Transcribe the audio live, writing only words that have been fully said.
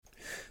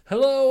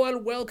Hello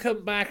and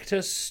welcome back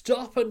to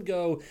Stop and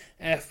Go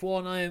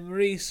F1. I am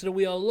Reese and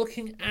we are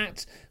looking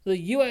at the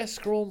US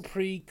Grand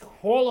Prix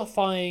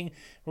qualifying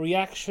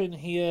reaction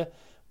here.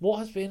 What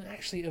has been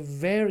actually a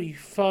very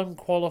fun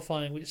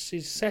qualifying, which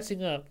is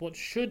setting up what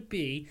should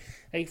be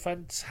a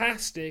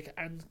fantastic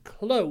and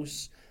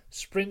close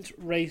sprint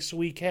race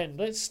weekend.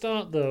 Let's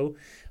start though,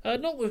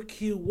 not with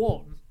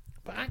Q1,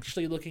 but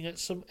actually looking at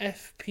some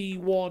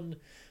FP1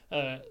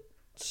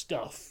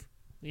 stuff.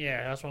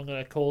 Yeah, that's what I'm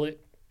going to call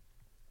it.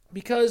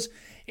 Because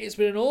it's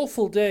been an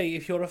awful day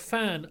if you're a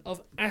fan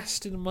of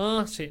Aston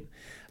Martin.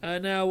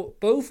 Now,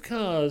 both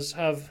cars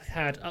have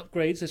had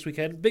upgrades this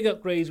weekend, big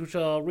upgrades which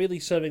are really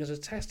serving as a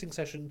testing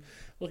session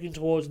looking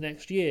towards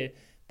next year.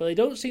 But they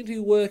don't seem to be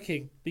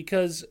working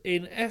because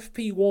in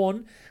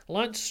FP1,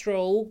 Lance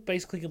Stroll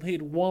basically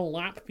completed one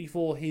lap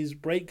before his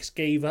brakes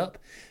gave up.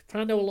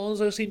 Fernando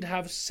Alonso seemed to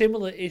have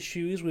similar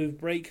issues with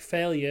brake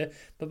failure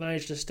but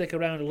managed to stick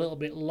around a little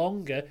bit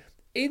longer.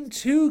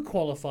 Into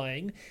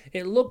qualifying,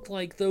 it looked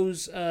like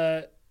those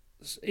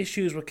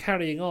issues were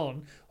carrying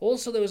on.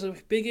 Also, there was a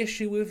big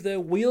issue with their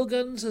wheel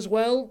guns as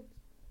well.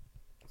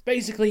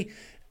 Basically,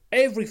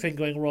 everything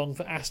going wrong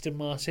for Aston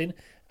Martin,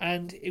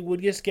 and it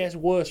would just get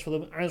worse for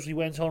them as we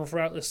went on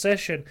throughout the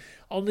session.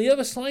 On the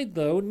other side,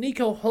 though,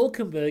 Nico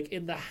Hülkenberg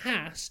in the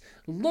Haas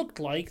looked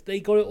like they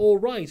got it all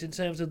right in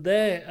terms of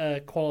their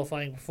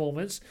qualifying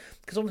performance,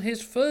 because on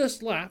his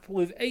first lap,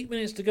 with 8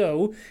 minutes to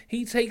go,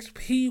 he takes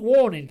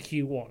P1 in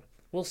Q1.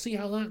 We'll see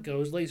how that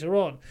goes later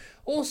on.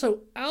 Also,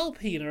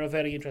 Alpine are a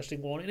very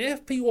interesting one. In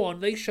FP1,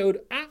 they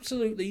showed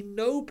absolutely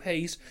no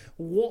pace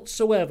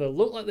whatsoever.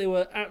 Looked like they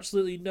were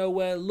absolutely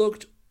nowhere.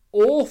 Looked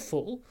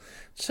awful.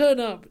 Turn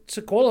up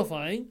to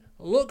qualifying.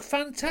 Look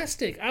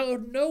fantastic. Out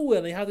of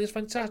nowhere, they have this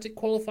fantastic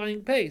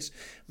qualifying pace.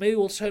 Maybe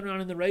we'll turn around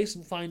in the race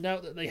and find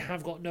out that they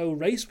have got no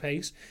race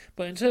pace.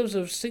 But in terms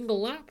of single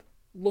lap,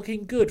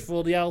 looking good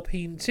for the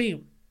Alpine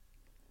team.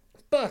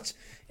 But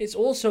it's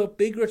also a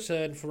big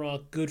return for our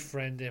good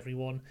friend,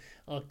 everyone.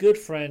 Our good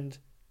friend,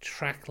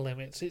 track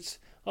limits. It's,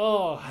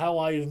 how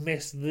I've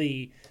missed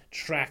the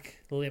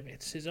track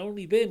limits. It's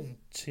only been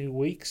 2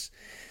 weeks.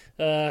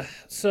 Logan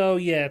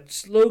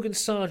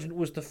Sargent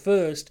was the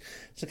first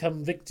to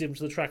come victim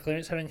to the track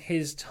limits, having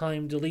his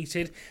time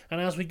deleted. And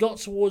as we got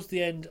towards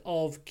the end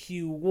of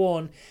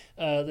Q1,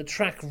 the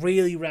track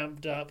really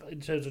ramped up in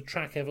terms of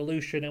track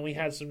evolution, and we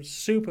had some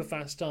super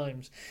fast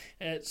times.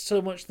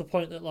 So much to the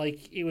point that,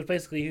 it was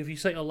basically, if you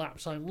set your lap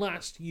time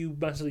last, you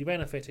massively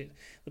benefited.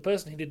 The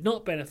person who did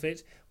not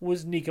benefit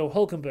was Nico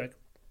Hülkenberg,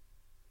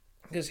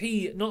 because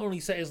he not only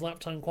set his lap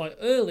time quite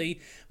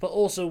early, but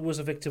also was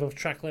a victim of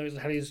track limits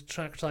and had his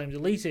track time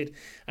deleted,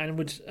 and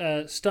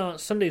would start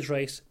Sunday's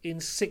race in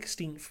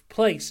 16th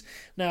place.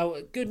 Now,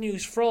 good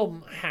news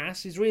from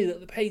Haas is really that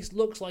the pace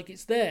looks like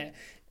it's there,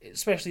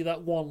 especially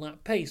that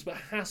one-lap pace, but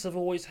Haas have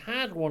always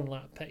had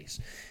one-lap pace.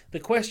 The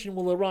question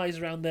will arise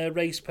around their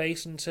race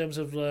pace in terms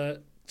of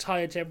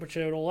tyre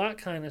temperature and all that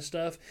kind of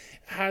stuff.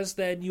 Has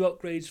their new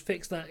upgrades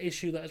fixed that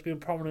issue that has been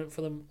prominent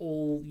for them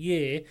all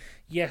year?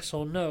 Yes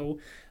or no?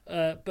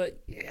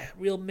 But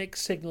real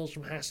mixed signals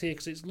from Haas here,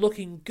 because it's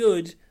looking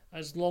good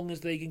as long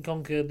as they can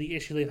conquer the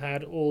issue they've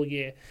had all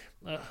year.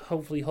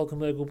 Hopefully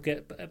Hulkenberg will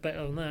get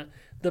better than that.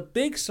 The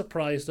big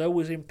surprise, though,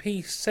 was in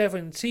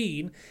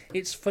P17.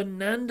 It's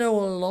Fernando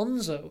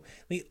Alonso,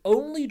 the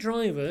only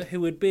driver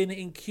who had been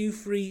in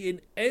Q3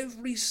 in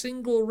every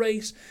single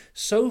race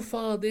so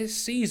far this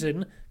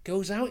season,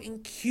 goes out in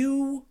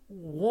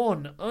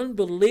Q1.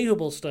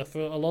 Unbelievable stuff for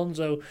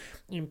Alonso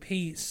in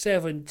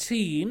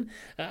P17.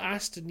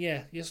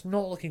 Aston, just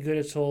not looking good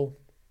at all.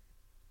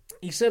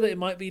 He said that it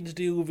might be to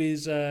do with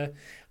his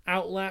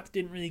outlap,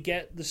 didn't really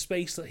get the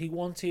space that he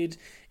wanted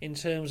in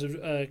terms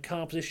of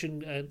car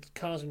position,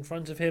 cars in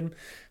front of him.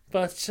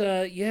 But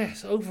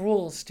yes,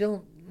 overall,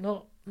 still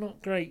not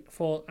great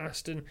for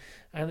Aston.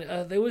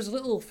 And there was a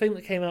little thing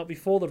that came out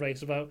before the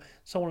race about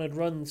someone had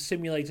run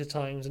simulator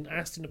times, and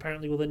Aston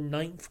apparently were the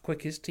 9th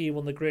quickest team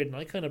on the grid, and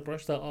I kind of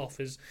brushed that off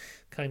as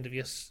kind of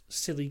just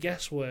silly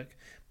guesswork.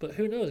 But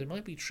who knows, it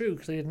might be true,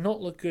 because they did not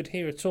look good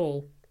here at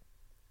all.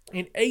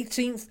 In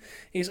 18th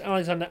is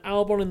Alexander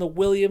Albon in the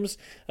Williams.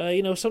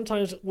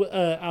 Sometimes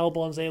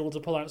Albon's able to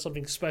pull out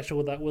something special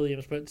with that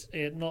Williams, but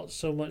not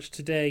so much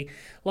today.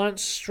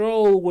 Lance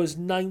Stroll was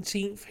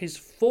 19th, his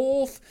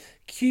 4th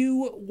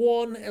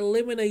Q1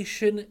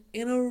 elimination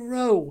in a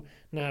row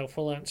now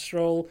for Lance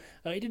Stroll.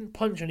 He didn't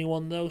punch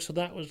anyone though, so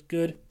that was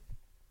good.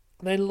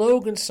 Then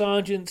Logan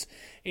Sargent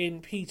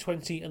in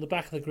P20 in the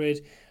back of the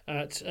grid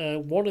at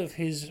one of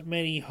his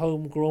many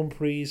home Grand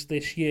Prix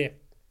this year.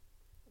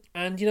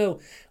 And,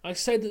 I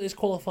said that this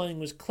qualifying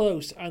was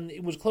close, and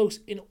it was close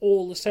in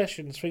all the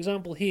sessions. For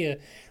example, here,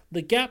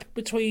 the gap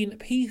between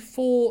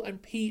P4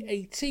 and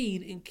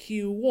P18 in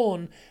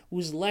Q1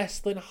 was less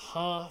than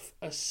half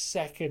a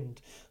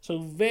second. So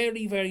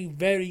very, very,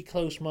 very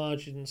close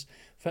margins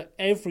for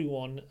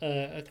everyone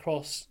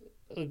across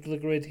the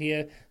grid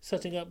here,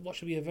 setting up what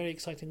should be a very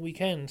exciting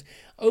weekend.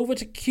 Over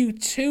to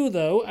Q2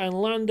 though, and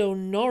Lando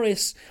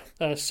Norris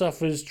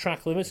suffers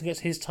track limits and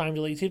gets his time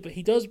deleted, but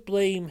he does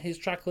blame his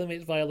track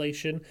limits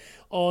violation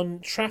on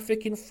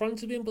traffic in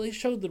front of him. But they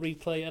showed the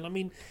replay, and I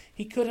mean,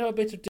 he could have a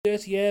bit of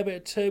dirty air, a bit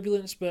of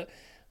turbulence, but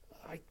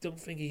I don't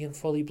think he can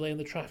fully blame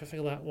the traffic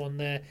for that one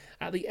there.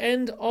 At the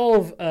end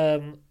of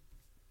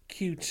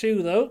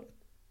Q2 though,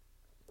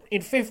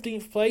 in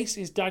 15th place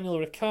is Daniel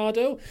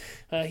Ricciardo.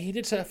 He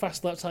did set a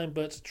fast lap time,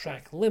 but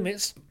track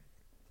limits.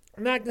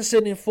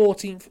 Magnussen in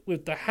 14th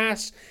with the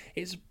Haas.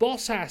 It's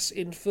Bottas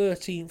in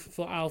 13th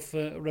for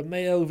Alfa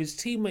Romeo, with his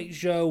teammate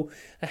Zhou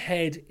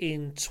ahead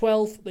in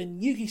 12th.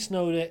 Then Yuki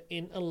Tsunoda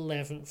in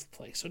 11th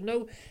place. So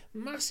no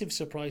massive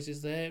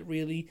surprises there,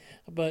 really.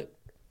 But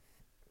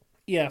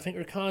yeah, I think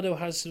Ricciardo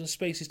has some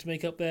spaces to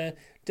make up there.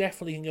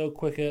 Definitely can go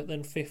quicker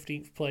than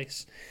 15th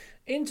place.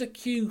 Into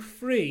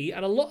Q3,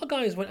 and a lot of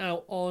guys went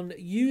out on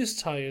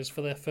used tyres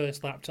for their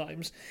first lap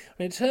times.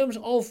 And in terms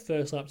of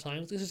first lap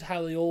times, this is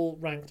how they all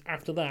ranked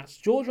after that.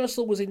 George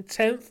Russell was in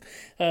 10th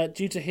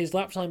due to his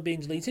lap time being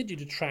deleted due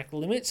to track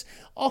limits.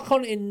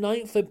 Ocon in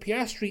 9th and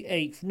Piastri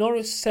 8th.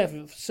 Norris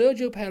 7th.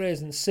 Sergio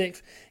Perez in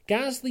 6th.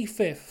 Gasly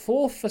 5th.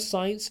 4th for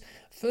Sainz.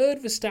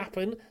 3rd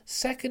Verstappen,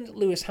 2nd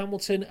Lewis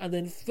Hamilton, and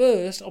then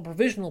 1st on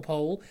provisional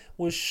pole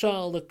was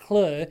Charles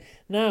Leclerc.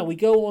 Now we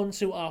go on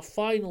to our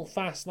final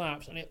fast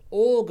laps, and it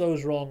all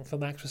goes wrong for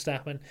Max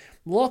Verstappen.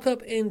 Lock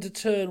up into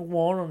turn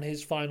 1 on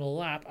his final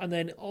lap, and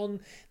then on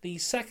the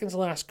second to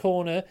last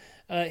corner,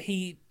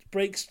 he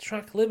breaks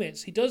track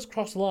limits. He does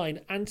cross the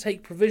line and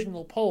take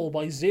provisional pole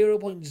by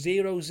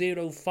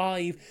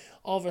 0.005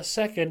 of a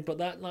second, but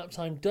that lap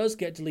time does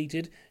get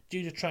deleted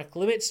due to track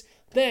limits.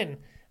 Then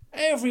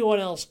everyone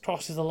else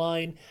crosses the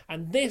line,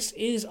 and this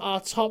is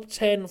our top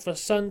 10 for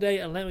Sunday,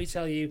 and let me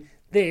tell you,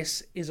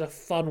 this is a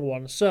fun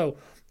one. So,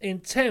 in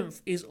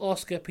 10th is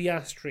Oscar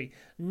Piastri,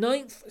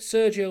 9th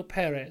Sergio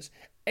Perez,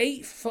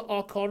 8th for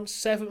Ocon,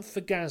 7th for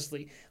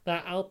Gasly.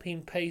 That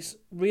Alpine pace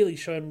really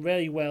showing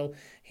very well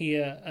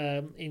here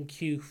in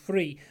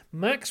Q3.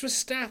 Max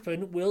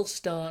Verstappen will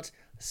start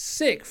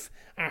 6th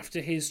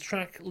after his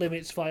track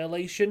limits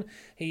violation.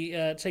 He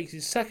takes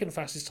his second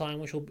fastest time,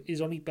 which is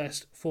only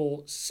best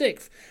for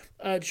 6th.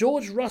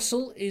 George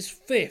Russell is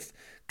 5th.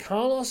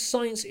 Carlos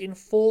Sainz in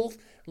 4th.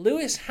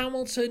 Lewis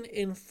Hamilton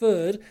in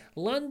 3rd.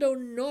 Lando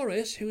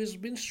Norris, who has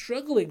been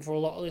struggling for a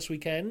lot of this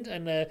weekend,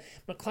 and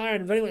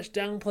McLaren very much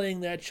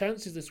downplaying their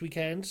chances this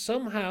weekend.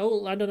 Somehow,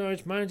 Lando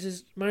Norris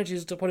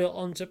manages to put it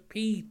onto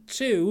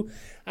P2,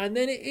 and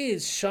then it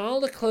is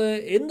Charles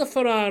Leclerc in the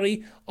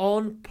Ferrari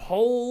on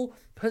pole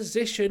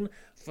position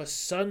for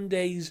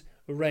Sunday's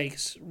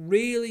race.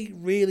 Really,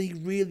 really,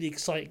 really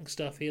exciting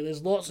stuff here.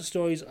 There's lots of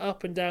stories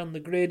up and down the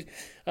grid.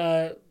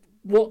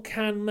 What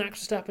can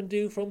Max Verstappen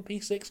do from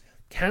P6?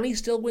 Can he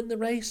still win the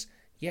race?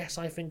 Yes,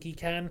 I think he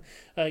can.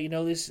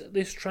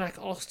 This track,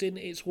 Austin,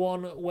 it's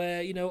one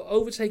where,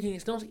 overtaking,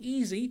 it's not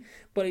easy,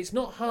 but it's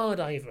not hard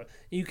either.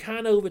 You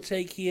can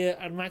overtake here,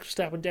 and Max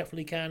Verstappen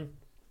definitely can.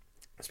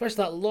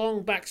 Especially that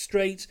long back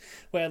straight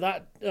where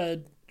that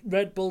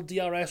Red Bull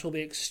DRS will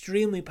be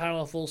extremely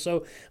powerful.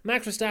 So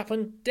Max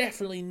Verstappen,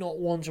 definitely not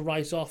one to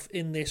write off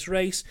in this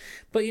race.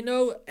 But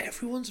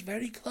everyone's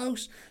very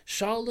close.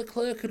 Charles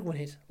Leclerc could win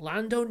it.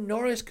 Lando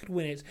Norris could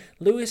win it.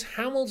 Lewis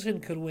Hamilton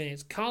could win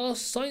it. Carlos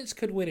Sainz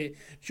could win it.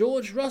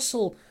 George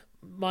Russell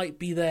might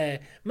be there.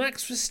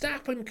 Max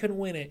Verstappen can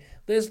win it.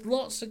 There's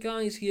lots of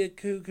guys here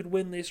who could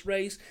win this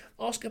race.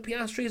 Oscar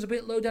Piastri is a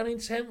bit low down in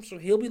 10th, so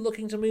he'll be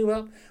looking to move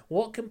up.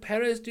 What can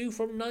Perez do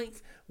from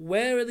 9th?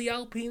 Where are the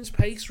Alpines'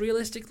 pace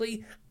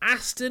realistically?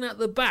 Aston at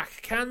the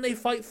back. Can they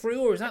fight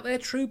through, or is that their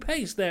true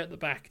pace there at the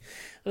back?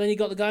 And then you've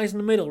got the guys in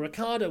the middle.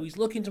 Ricciardo, he's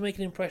looking to make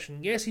an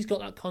impression. Yes, he's got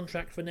that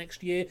contract for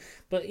next year,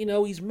 but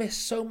he's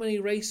missed so many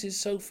races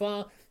so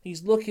far.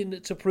 He's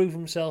looking to prove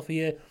himself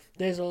here.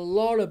 There's a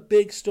lot of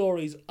big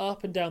stories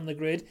up and down the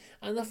grid,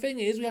 and the thing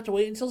is, we have to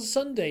wait until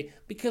Sunday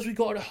because we've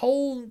got a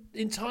whole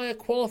entire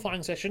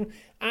qualifying session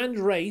and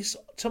race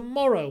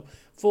tomorrow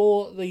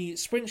for the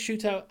sprint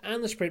shootout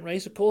and the sprint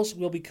race. Of course,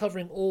 we'll be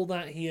covering all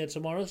that here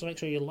tomorrow, so make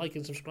sure you like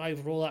and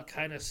subscribe for all that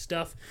kind of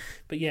stuff.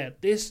 But yeah,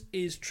 this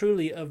is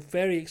truly a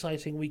very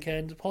exciting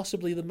weekend,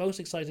 possibly the most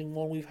exciting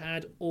one we've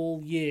had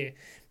all year,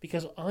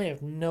 because I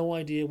have no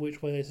idea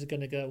which way this is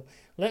going to go.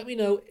 Let me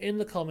know in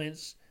the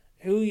comments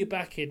who you're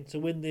backing to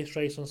win this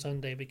race on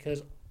Sunday,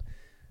 because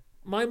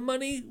my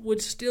money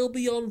would still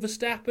be on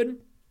Verstappen,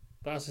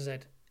 but as I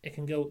said, it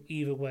can go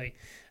either way.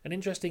 An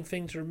interesting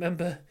thing to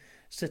remember,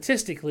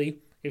 statistically,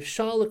 if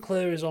Charles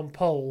Leclerc is on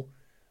pole,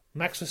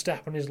 Max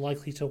Verstappen is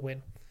likely to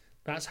win.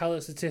 That's how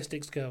the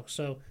statistics go.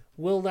 So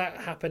will that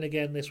happen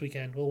again this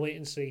weekend? We'll wait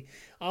and see.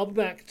 I'll be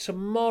back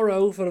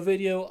tomorrow for a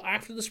video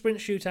after the sprint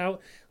shootout,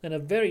 then a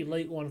very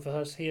late one for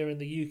us here in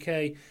the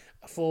UK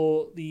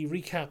for the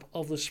recap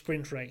of the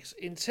sprint race.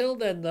 Until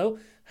then, though,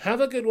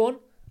 have a good one.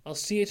 I'll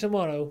see you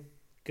tomorrow.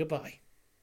 Goodbye.